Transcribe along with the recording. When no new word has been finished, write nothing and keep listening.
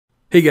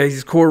Hey guys,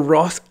 it's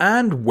coreross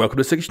and welcome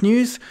to 6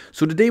 News.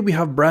 So today we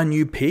have brand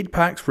new paid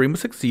packs for Rainbow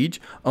Six Siege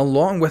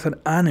along with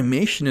an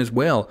animation as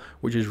well,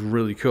 which is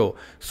really cool.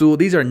 So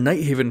these are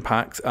Nighthaven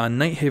packs, and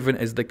Nighthaven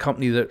is the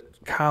company that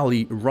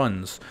Callie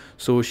runs.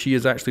 So she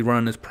is actually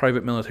running this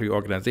private military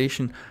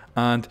organization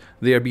and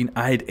they are being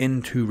added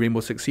into Rainbow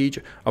Six Siege.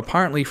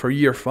 Apparently for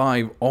year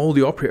 5, all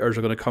the operators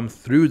are going to come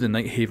through the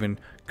Nighthaven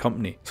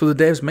company. So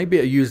the devs might be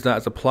able to use that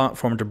as a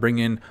platform to bring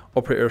in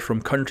operators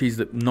from countries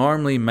that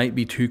normally might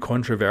be too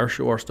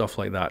controversial or stuff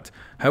like that.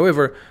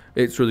 However,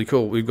 it's really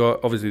cool. We've got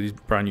obviously these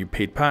brand new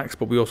paid packs,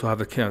 but we also have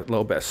a kind of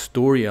little bit of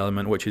story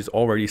element which is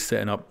already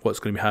setting up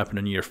what's going to be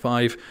happening in year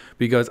 5,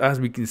 because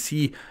as we can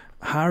see,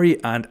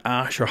 Harry and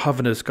Ash are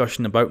having a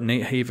discussion about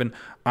Nighthaven.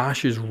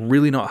 Ash is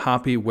really not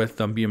happy with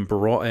them being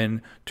brought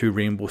in to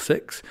Rainbow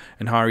Six,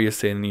 and Harry is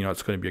saying, you know,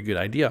 it's going to be a good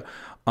idea.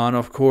 And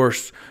of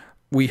course,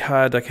 we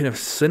had a kind of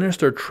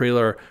sinister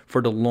trailer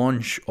for the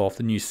launch of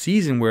the new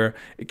season where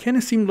it kind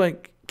of seemed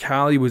like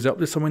Callie was up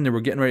to something. They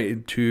were getting ready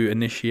to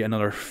initiate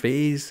another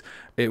phase.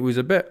 It was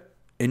a bit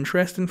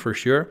interesting for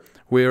sure.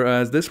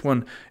 Whereas this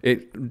one,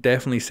 it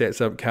definitely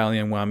sets up Callie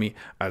and Whammy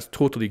as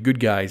totally good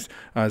guys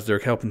as they're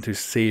helping to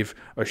save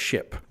a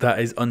ship that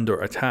is under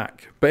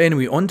attack. But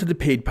anyway, on to the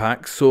paid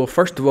packs. So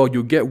first of all,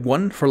 you'll get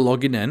one for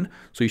logging in.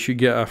 So you should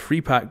get a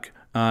free pack.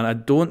 And I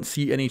don't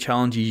see any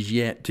challenges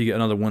yet to get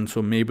another one,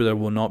 so maybe there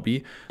will not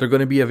be. They're going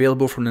to be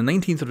available from the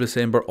 19th of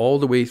December all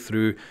the way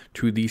through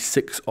to the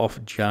 6th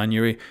of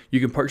January. You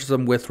can purchase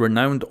them with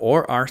Renowned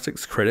or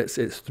R6 credits.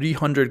 It's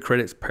 300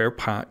 credits per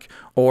pack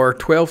or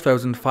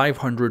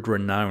 12,500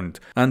 Renowned.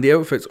 And the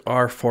outfits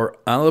are for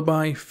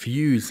Alibi,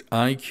 Fuse,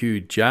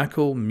 IQ,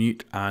 Jackal,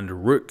 Mute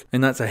and Rook.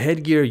 And that's a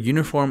headgear,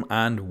 uniform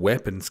and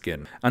weapon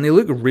skin. And they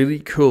look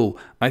really cool.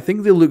 I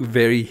think they look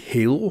very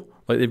Halo.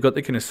 Like they've got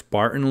the kind of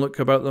Spartan look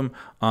about them,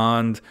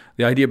 and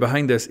the idea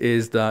behind this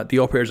is that the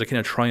operators are kind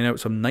of trying out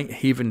some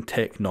Nighthaven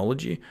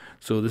technology.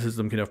 So this is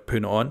them kind of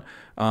putting it on,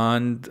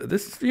 and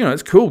this, you know,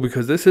 it's cool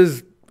because this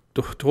is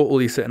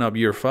totally setting up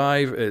year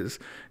 5. It's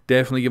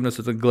definitely giving us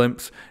a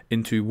glimpse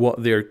into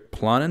what they're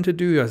planning to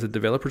do as the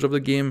developers of the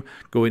game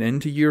going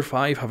into year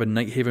 5, having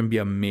Nighthaven be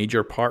a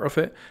major part of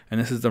it,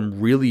 and this is them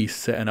really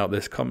setting up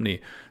this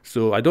company.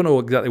 So I don't know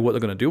exactly what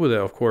they're going to do with it,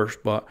 of course,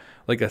 but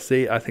like I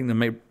say, I think they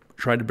might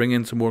try to bring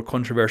in some more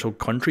controversial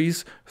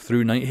countries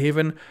through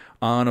Nighthaven,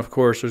 and of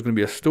course there's going to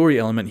be a story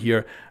element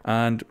here,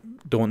 and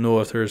don't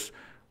know if there's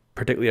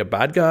particularly a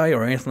bad guy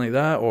or anything like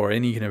that, or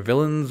any kind of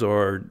villains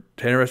or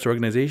terrorist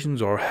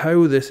organizations, or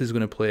how this is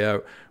going to play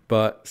out.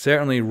 But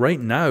certainly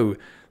right now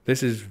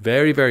this is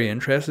very, very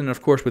interesting.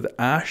 Of course, with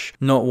Ash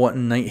not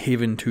wanting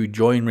Nighthaven to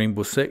join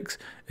Rainbow Six,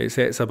 it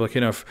sets up a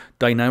kind of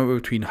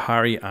dynamic between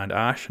Harry and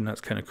Ash, and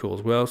that's kind of cool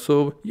as well.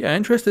 So yeah,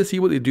 interested to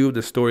see what they do with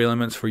the story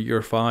elements for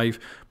year 5.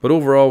 But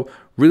overall,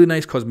 really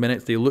nice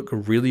cosmetics. They look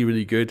really,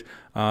 really good.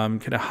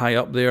 Kind of high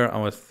up there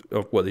with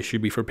what they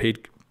should be for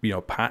paid, you know,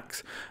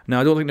 packs.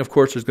 Now I don't think, of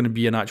course, there's going to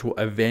be an actual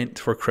event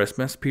for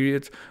Christmas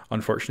periods.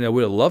 Unfortunately, I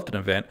would have loved an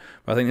event,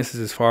 but I think this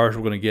is as far as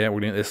we're going to get. We're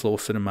going to get this little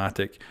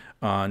cinematic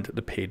and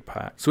the paid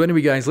pack. So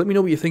anyway guys, let me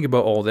know what you think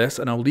about all this,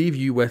 and I'll leave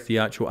you with the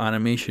actual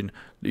animation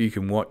that you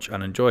can watch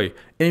and enjoy.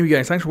 Anyway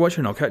guys, thanks for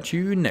watching. I'll catch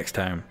you next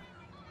time.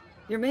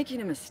 You're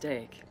making a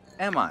mistake.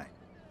 Am I?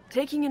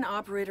 Taking in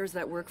operators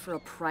that work for a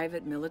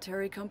private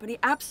military company?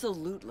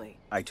 Absolutely.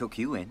 I took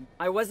you in.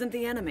 I wasn't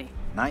the enemy.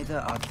 Neither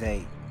are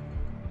they.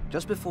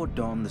 Just before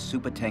dawn, the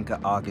supertanker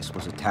Argus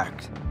was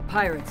attacked.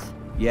 Pirates.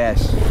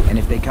 Yes, and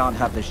if they can't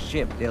have the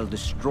ship, they'll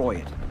destroy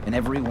it, and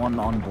everyone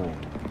on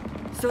board.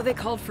 So they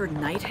called for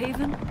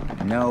Nighthaven?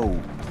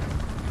 No.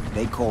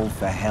 They called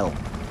for help.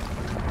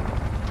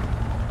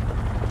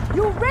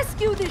 You'll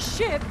rescue this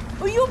ship,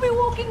 or you'll be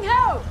walking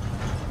home!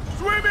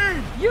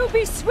 Swimming! You'll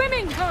be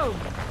swimming home!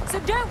 So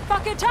don't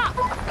fuck it up!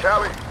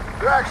 Callie,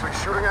 they're actually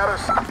shooting at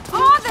us.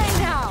 Are they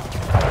now?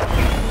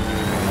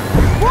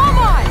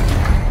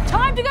 Woman!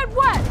 Time to get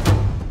wet!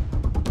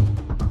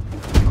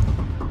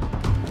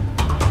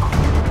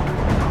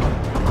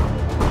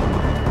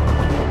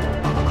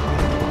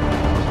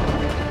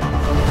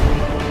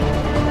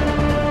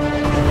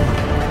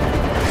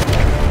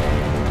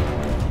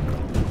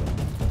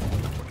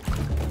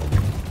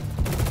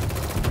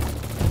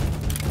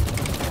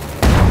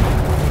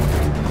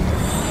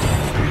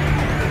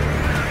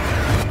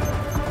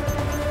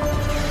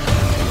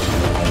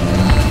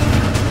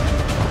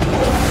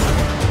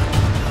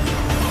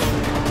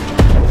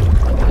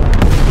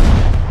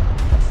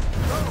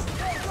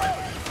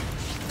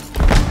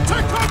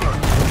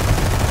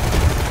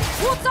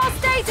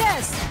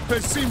 They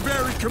seem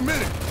very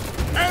committed.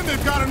 And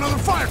they've got another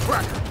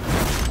firecracker.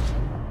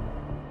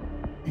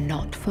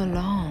 Not for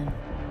long.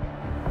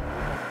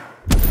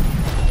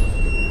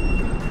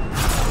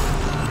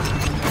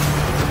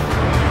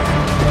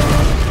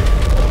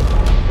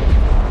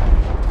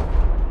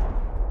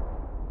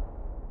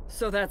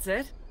 So that's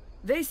it?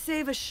 They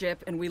save a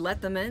ship and we let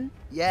them in?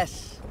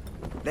 Yes.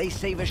 They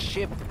save a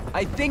ship.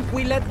 I think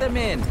we let them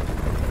in.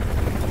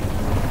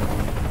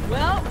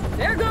 Well,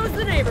 there goes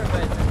the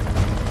neighborhood.